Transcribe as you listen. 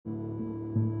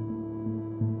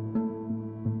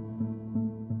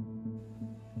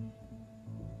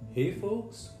Hey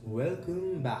folks,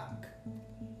 welcome back.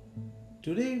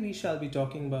 Today we shall be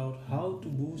talking about how to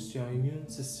boost your immune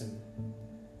system.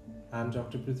 I'm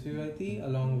Dr. Prithvirati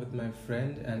along with my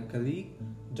friend and colleague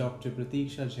Dr.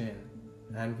 Pratiksha Jain,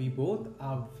 and we both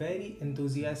are very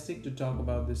enthusiastic to talk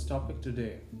about this topic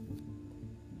today.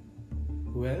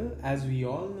 Well, as we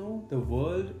all know, the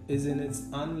world is in its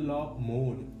unlock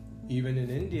mode. Even in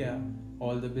India,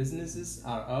 all the businesses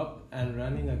are up and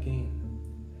running again.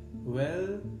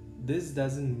 Well, this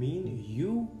doesn't mean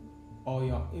you or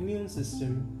your immune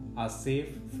system are safe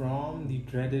from the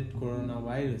dreaded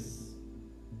coronavirus.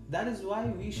 That is why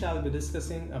we shall be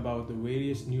discussing about the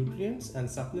various nutrients and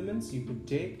supplements you could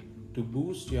take to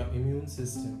boost your immune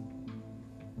system.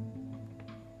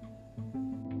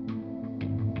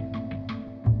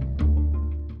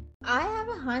 I have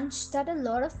a hunch that a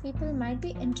lot of people might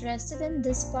be interested in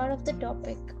this part of the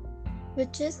topic,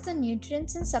 which is the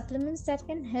nutrients and supplements that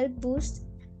can help boost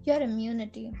your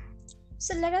immunity.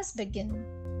 So let us begin.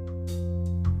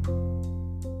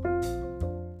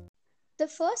 The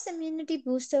first immunity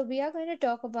booster we are going to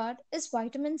talk about is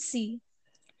vitamin C.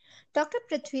 Dr.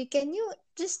 Prithvi, can you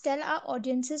just tell our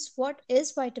audiences what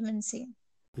is vitamin C?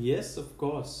 Yes, of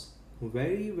course.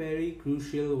 Very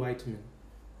crucial vitamin.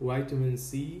 Vitamin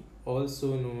C,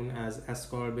 also known as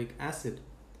ascorbic acid.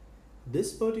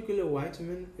 This particular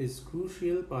vitamin is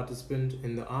crucial participant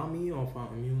in the army of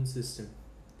our immune system.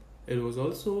 It was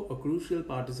also a crucial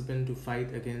participant to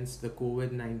fight against the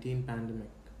COVID-19 pandemic.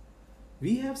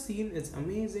 We have seen its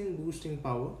amazing boosting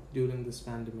power during this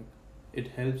pandemic.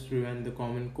 It helps prevent the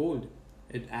common cold.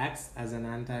 It acts as an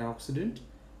antioxidant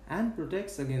and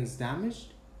protects against damage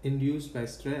induced by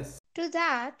stress. To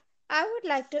that, I would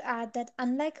like to add that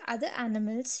unlike other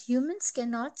animals, humans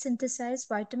cannot synthesize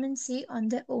vitamin C on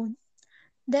their own.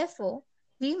 Therefore,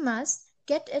 we must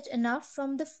get it enough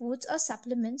from the foods or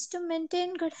supplements to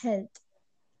maintain good health.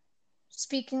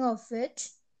 Speaking of which,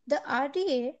 the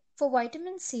RDA for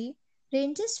vitamin C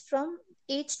ranges from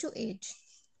age to age.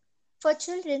 For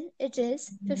children, it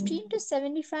is 15 to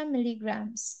 75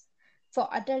 milligrams. For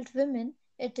adult women,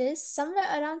 it is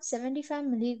somewhere around 75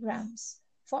 milligrams.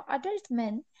 For adult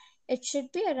men, it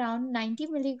should be around 90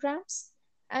 milligrams.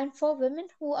 And for women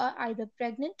who are either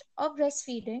pregnant or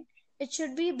breastfeeding, it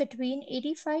should be between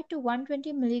 85 to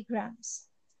 120 milligrams.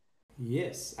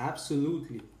 Yes,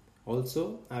 absolutely.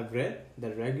 Also, I've read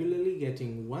that regularly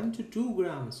getting 1 to 2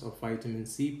 grams of vitamin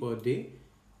C per day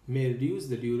may reduce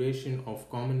the duration of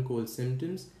common cold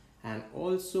symptoms and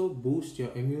also boost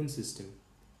your immune system.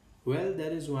 Well,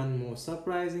 there is one more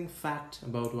surprising fact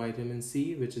about vitamin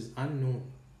C which is unknown.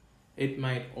 It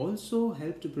might also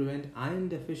help to prevent iron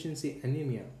deficiency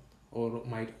anemia or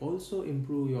might also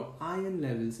improve your iron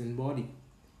levels in body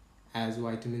as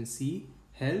vitamin C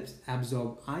helps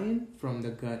absorb iron from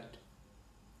the gut.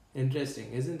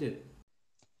 Interesting, isn't it?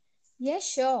 Yes,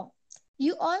 sure.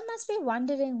 You all must be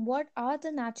wondering what are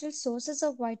the natural sources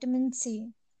of vitamin C.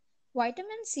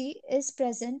 Vitamin C is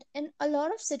present in a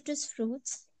lot of citrus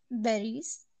fruits,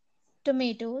 berries,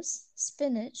 tomatoes,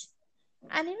 spinach,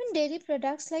 and even dairy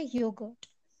products like yogurt.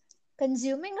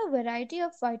 Consuming a variety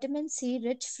of vitamin C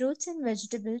rich fruits and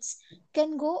vegetables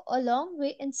can go a long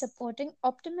way in supporting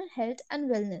optimal health and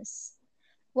wellness.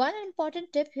 One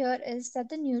important tip here is that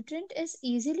the nutrient is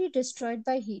easily destroyed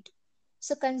by heat.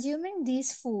 So, consuming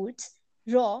these foods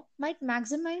raw might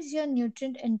maximize your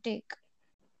nutrient intake.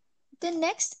 The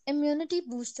next immunity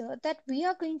booster that we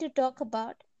are going to talk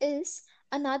about is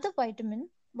another vitamin,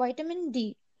 vitamin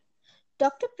D.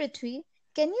 Dr. Prithvi,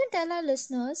 can you tell our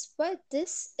listeners why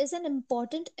this is an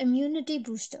important immunity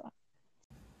booster?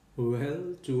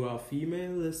 Well, to our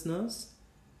female listeners,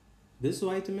 this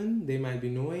vitamin they might be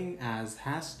knowing as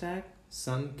hashtag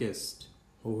sunkissed.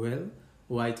 Well,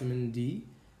 vitamin D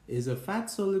is a fat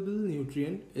soluble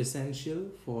nutrient essential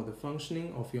for the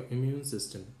functioning of your immune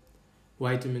system.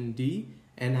 Vitamin D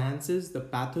enhances the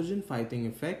pathogen fighting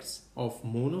effects of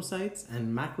monocytes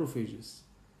and macrophages.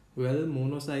 Well,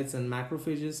 monocytes and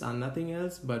macrophages are nothing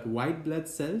else but white blood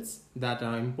cells that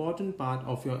are an important part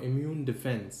of your immune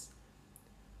defense.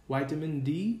 Vitamin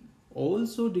D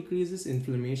also decreases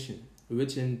inflammation,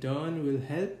 which in turn will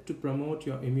help to promote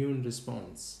your immune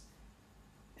response.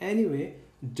 Anyway,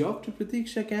 Dr.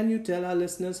 Pratiksha, can you tell our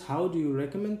listeners how do you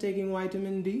recommend taking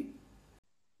vitamin D?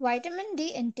 Vitamin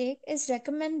D intake is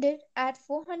recommended at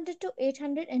 400 to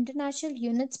 800 international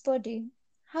units per day.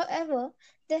 However,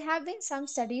 there have been some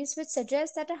studies which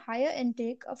suggest that a higher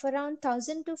intake of around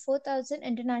 1000 to 4000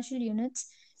 international units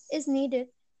is needed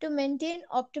to maintain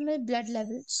optimal blood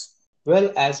levels.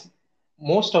 Well, as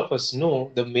most of us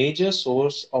know, the major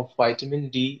source of vitamin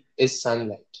D is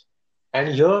sunlight. And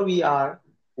here we are.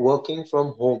 working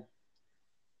from home.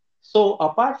 So,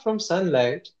 apart from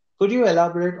sunlight, could you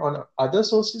elaborate on other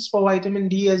sources for vitamin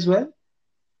D as well?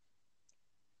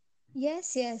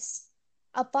 Yes, yes.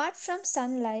 Apart from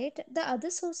sunlight, the other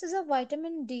sources of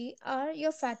vitamin D are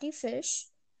your fatty fish,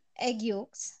 egg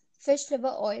yolks, fish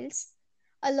liver oils.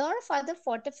 A lot of other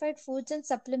fortified foods and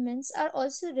supplements are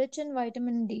also rich in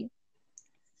vitamin D.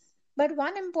 But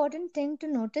one important thing to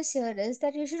notice here is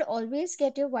that you should always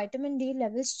get your vitamin D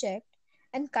levels checked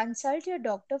and consult your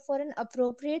doctor for an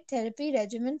appropriate therapy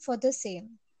regimen for the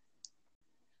same.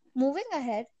 Moving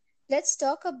ahead, let's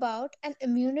talk about an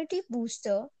immunity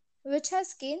booster which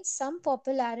has gained some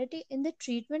popularity in the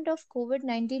treatment of COVID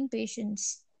 19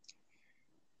 patients.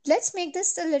 Let's make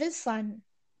this a little fun.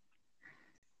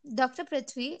 Dr.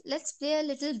 Prithvi, let's play a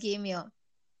little game here.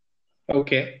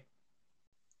 Okay.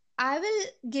 I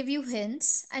will give you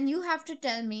hints and you have to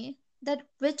tell me that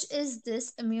which is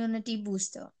this immunity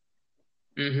booster.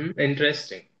 Mm-hmm.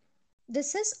 Interesting.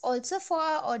 This is also for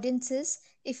our audiences.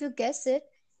 If you guess it,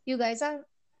 you guys are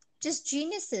just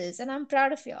geniuses and I'm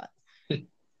proud of you all.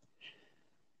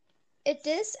 It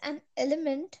is an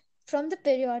element from the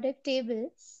periodic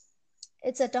table.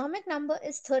 Its atomic number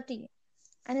is 30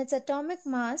 and its atomic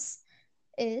mass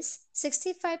is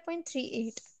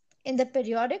 65.38. In the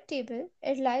periodic table,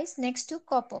 it lies next to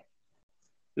copper.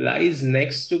 Lies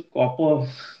next to copper.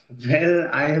 Well,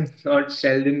 I am not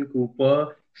Sheldon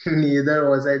Cooper, neither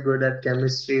was I good at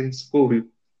chemistry in school.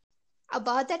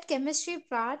 About that chemistry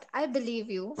part, I believe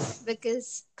you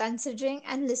because considering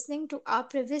and listening to our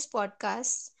previous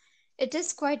podcasts, it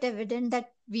is quite evident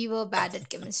that we were bad at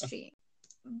chemistry.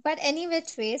 But any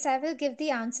which ways, I will give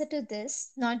the answer to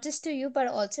this, not just to you, but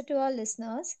also to our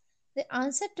listeners. The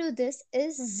answer to this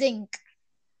is zinc.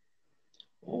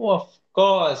 Oh, of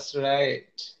course,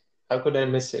 right. How could I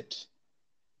miss it?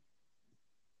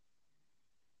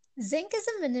 Zinc is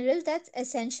a mineral that's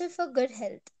essential for good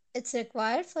health. It's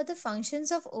required for the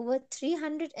functions of over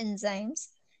 300 enzymes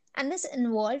and is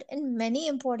involved in many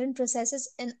important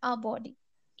processes in our body.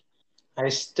 I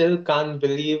still can't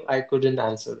believe I couldn't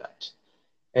answer that.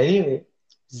 Anyway,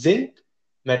 zinc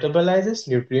metabolizes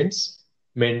nutrients,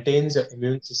 maintains your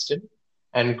immune system,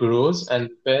 and grows and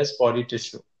repairs body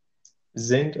tissue.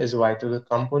 Zinc is a vital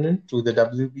component to the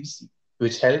WBC,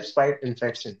 which helps fight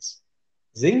infections.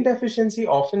 Zinc deficiency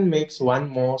often makes one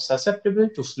more susceptible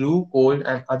to flu, cold,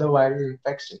 and other viral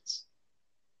infections.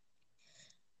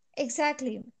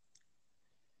 Exactly.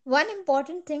 One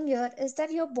important thing here is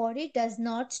that your body does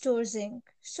not store zinc,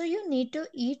 so you need to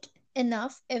eat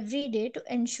enough every day to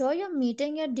ensure you're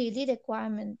meeting your daily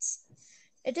requirements.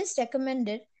 It is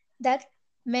recommended that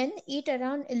men eat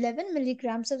around 11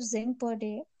 milligrams of zinc per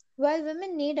day, while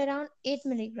women need around 8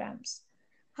 milligrams.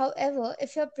 However,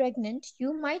 if you're pregnant,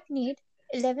 you might need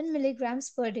 11 milligrams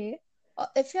per day, or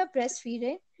if you're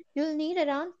breastfeeding, you'll need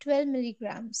around 12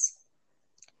 milligrams.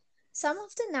 Some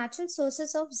of the natural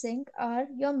sources of zinc are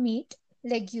your meat,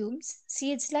 legumes,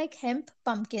 seeds like hemp,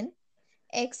 pumpkin,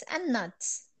 eggs, and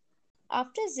nuts.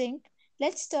 After zinc,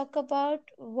 let's talk about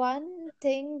one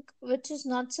thing which is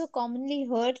not so commonly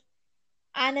heard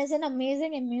and is an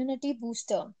amazing immunity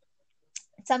booster.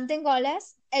 Something called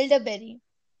as elderberry.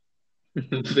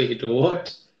 Wait,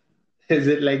 what? Is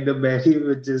it like the berry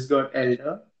which just got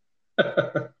elder?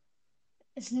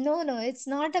 No, no, it's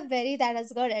not a berry that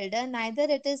has got elder. Neither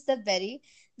it is the berry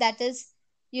that is,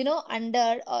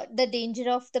 under the danger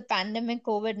of the pandemic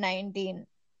COVID 19.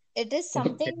 It is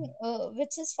Okay. something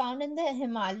which is found in the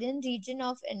Himalayan region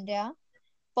of India,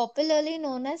 popularly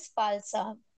known as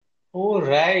falsa. Oh,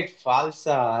 right,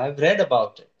 falsa. I've read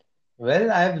about it.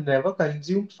 Well, I've never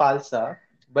consumed falsa,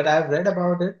 but I've read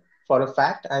about it. For a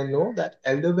fact, I know that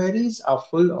elderberries are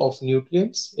full of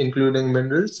nutrients, including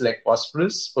minerals like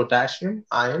phosphorus, potassium,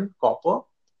 iron, copper,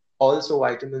 also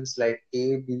vitamins like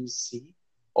A, B, C,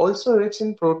 also rich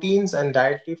in proteins and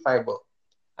dietary fiber.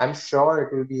 I'm sure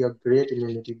it will be a great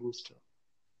immunity booster.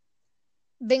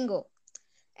 Bingo.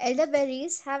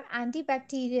 Elderberries have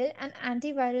antibacterial and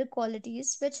antiviral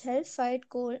qualities which help fight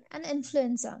cold and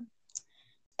influenza.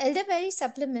 Elderberry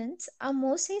supplements are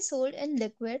mostly sold in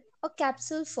liquid or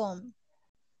capsule form.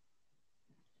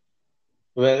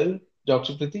 Well,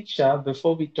 Dr. Pratiksha,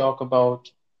 before we talk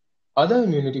about other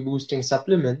immunity boosting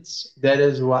supplements, there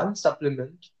is one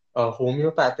supplement, a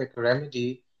homeopathic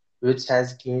remedy, which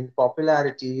has gained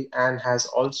popularity and has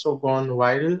also gone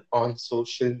viral on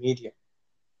social media.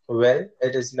 Well,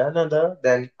 it is none other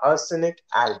than arsenic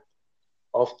alb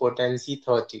of potency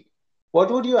 30.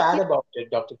 What would you add You, about it,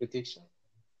 Dr. Pratiksha?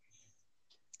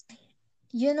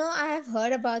 I have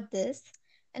heard about this,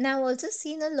 and I've also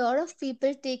seen a lot of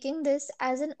people taking this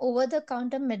as an over the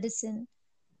counter medicine.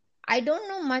 I don't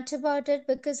know much about it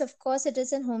because, of course, it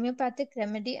is a homeopathic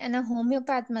remedy and a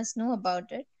homeopath must know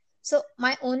about it. So,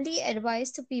 my only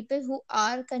advice to people who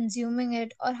are consuming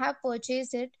it or have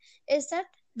purchased it is that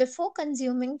before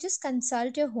consuming, just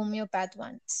consult your homeopath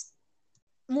once.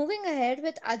 Moving ahead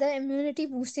with other immunity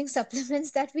boosting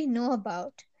supplements that we know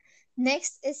about.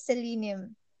 Next is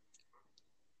selenium.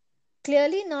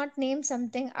 Clearly not named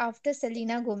something after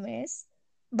Selena Gomez,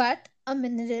 but a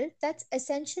mineral that's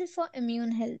essential for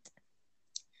immune health.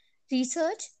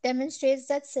 Research demonstrates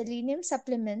that selenium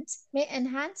supplements may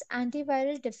enhance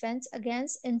antiviral defense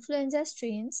against influenza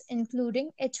strains,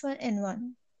 including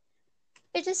H1N1.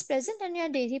 It is present in your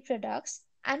dairy products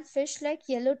and fish like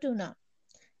yellow tuna.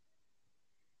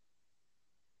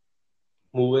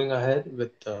 Moving ahead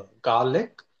with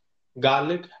garlic.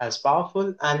 Garlic has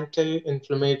powerful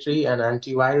anti-inflammatory and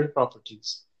antiviral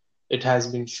properties. It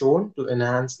has been shown to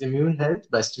enhance immune health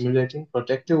by stimulating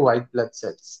protective white blood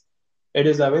cells. It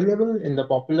is available in the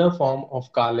popular form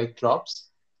of garlic drops,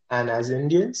 and as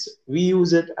Indians, we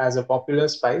use it as a popular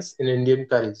spice in Indian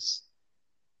curries.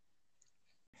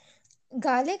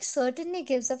 Garlic certainly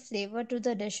gives a flavor to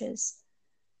the dishes.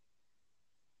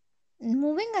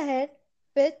 Moving ahead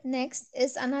with next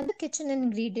is another kitchen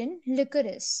ingredient,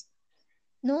 licorice.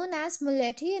 Known as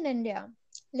mulethi in India,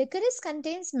 licorice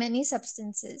contains many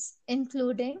substances,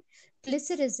 including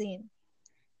glycyrrhizine,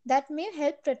 that may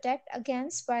help protect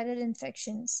against viral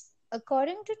infections.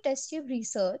 According to test tube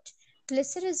research,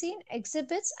 glycyrrhizine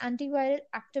exhibits antiviral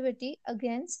activity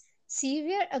against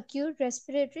severe acute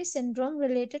respiratory syndrome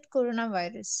related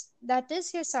coronavirus, that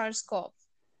is your SARS-CoV.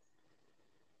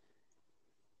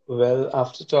 Well,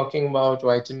 after talking about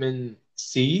vitamin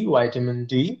C, vitamin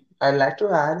D, I'd like to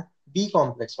add B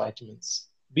complex vitamins.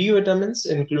 B vitamins,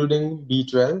 including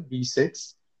B12,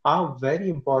 B6, are very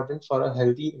important for a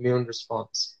healthy immune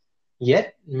response.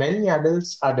 Yet, many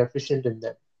adults are deficient in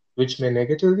them, which may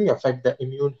negatively affect the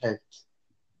immune health.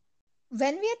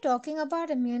 When we are talking about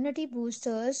immunity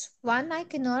boosters, one I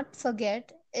cannot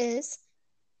forget is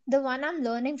the one I'm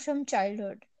learning from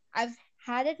childhood. I've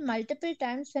had it multiple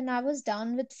times when I was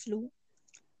down with flu.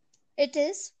 It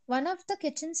is one of the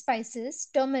kitchen spices,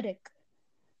 turmeric.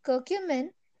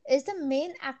 Curcumin is the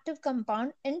main active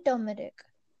compound in turmeric.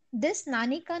 This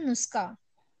Nani ka nuska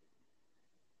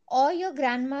or your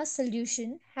grandma's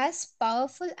solution has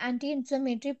powerful anti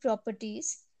inflammatory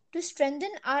properties to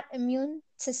strengthen our immune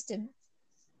system.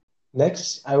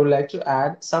 Next, I would like to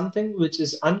add something which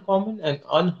is uncommon and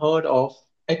unheard of,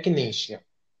 echinacea.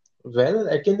 Well,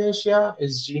 echinacea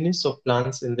is genus of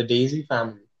plants in the daisy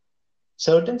family.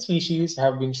 Certain species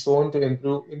have been shown to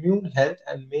improve immune health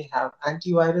and may have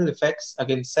antiviral effects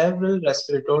against several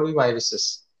respiratory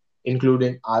viruses,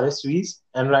 including RSVs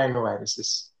and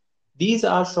rhinoviruses. These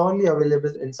are surely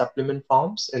available in supplement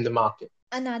forms in the market.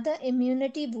 Another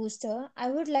immunity booster I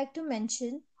would like to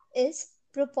mention is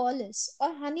propolis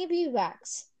or honeybee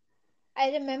wax.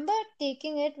 I remember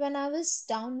taking it when I was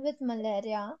down with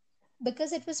malaria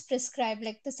because it was prescribed,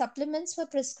 like the supplements were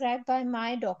prescribed by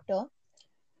my doctor.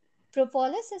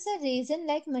 Propolis is a resin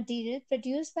like material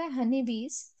produced by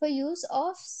honeybees for use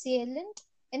of sealant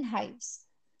in hives.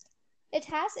 It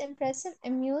has impressive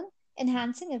immune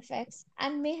enhancing effects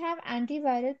and may have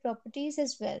antiviral properties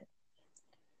as well.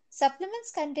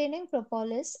 Supplements containing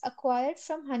propolis acquired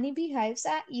from honeybee hives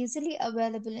are easily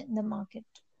available in the market.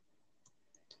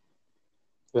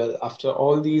 Well, after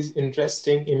all these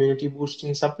interesting immunity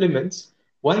boosting supplements,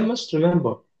 one must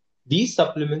remember these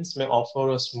supplements may offer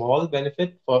a small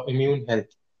benefit for immune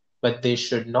health, but they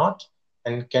should not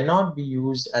and cannot be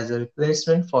used as a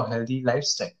replacement for healthy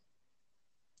lifestyle.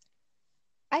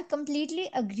 I completely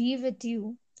agree with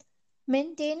you.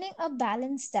 Maintaining a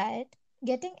balanced diet,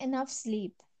 getting enough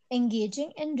sleep,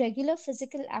 engaging in regular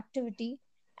physical activity,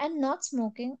 and not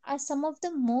smoking are some of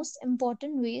the most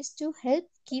important ways to help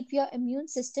keep your immune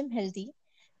system healthy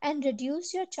and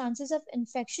reduce your chances of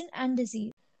infection and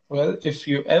disease. Well, if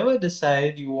you ever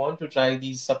decide you want to try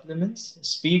these supplements,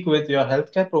 speak with your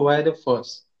healthcare provider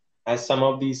first, as some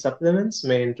of these supplements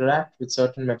may interact with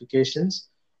certain medications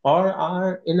or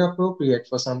are inappropriate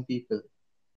for some people.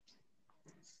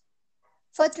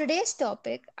 For today's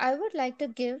topic, I would like to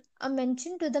give a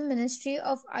mention to the Ministry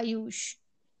of Ayush.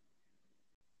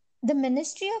 The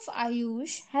Ministry of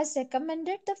Ayush has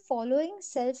recommended the following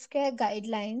self care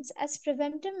guidelines as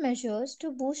preventive measures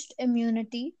to boost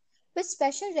immunity, with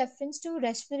special reference to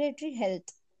respiratory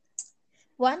health.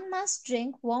 One must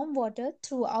drink warm water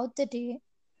throughout the day,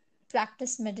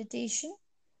 practice meditation,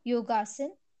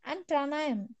 yogasan, and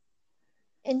pranayam.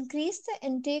 Increase the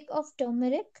intake of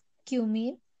turmeric,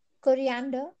 cumin,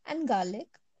 coriander, and garlic.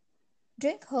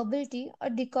 Drink herbal tea or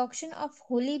decoction of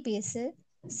holy basil,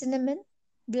 cinnamon,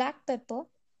 black pepper,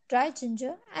 dry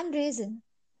ginger, and raisin.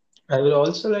 I would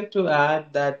also like to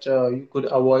add that you could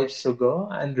avoid sugar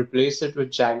and replace it with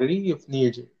jaggery if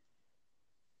needed.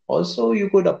 Also,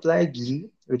 you could apply ghee,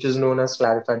 which is known as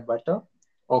clarified butter,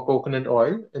 or coconut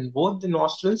oil in both the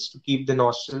nostrils to keep the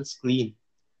nostrils clean.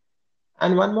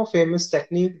 And one more famous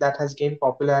technique that has gained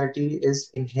popularity is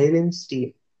inhaling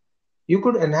steam. You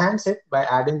could enhance it by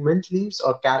adding mint leaves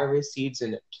or caraway seeds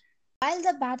in it. While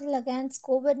the battle against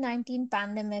COVID-19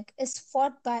 pandemic is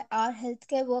fought by our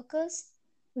healthcare workers,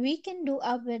 we can do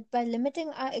our bit by limiting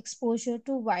our exposure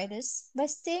to virus by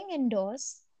staying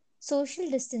indoors, social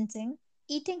distancing,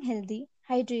 eating healthy,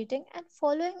 hydrating and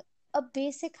following a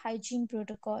basic hygiene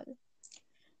protocol.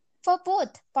 For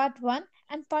both part 1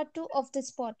 and part 2 of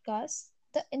this podcast,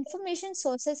 the information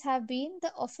sources have been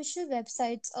the official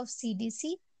websites of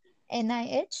CDC,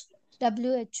 NIH,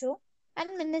 WHO,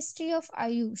 and Ministry of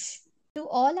Ayush. To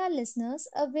all our listeners,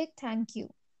 a big thank you.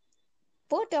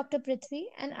 Both Dr. Prithvi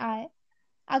and I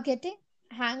are getting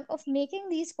hang of making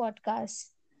these podcasts.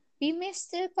 We may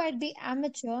still quite be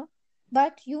amateur,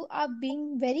 but you are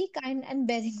being very kind and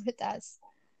bearing with us.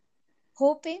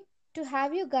 Hoping to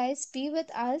have you guys be with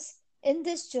us in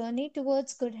this journey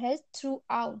towards good health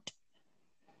throughout.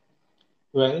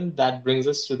 Well, that brings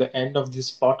us to the end of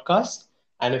this podcast.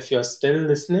 And if you're still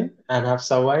listening and have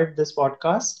survived this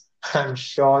podcast, I'm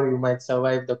sure you might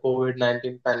survive the COVID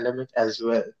 19 pandemic as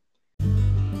well.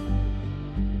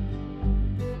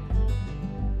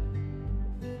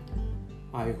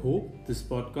 I hope this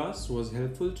podcast was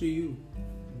helpful to you.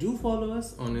 Do follow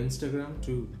us on Instagram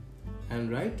too.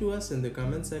 And write to us in the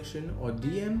comment section or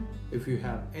DM if you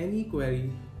have any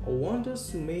query or want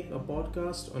us to make a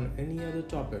podcast on any other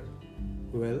topic.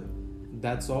 Well,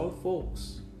 that's all,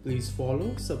 folks. Please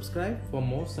follow, subscribe for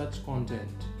more such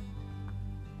content.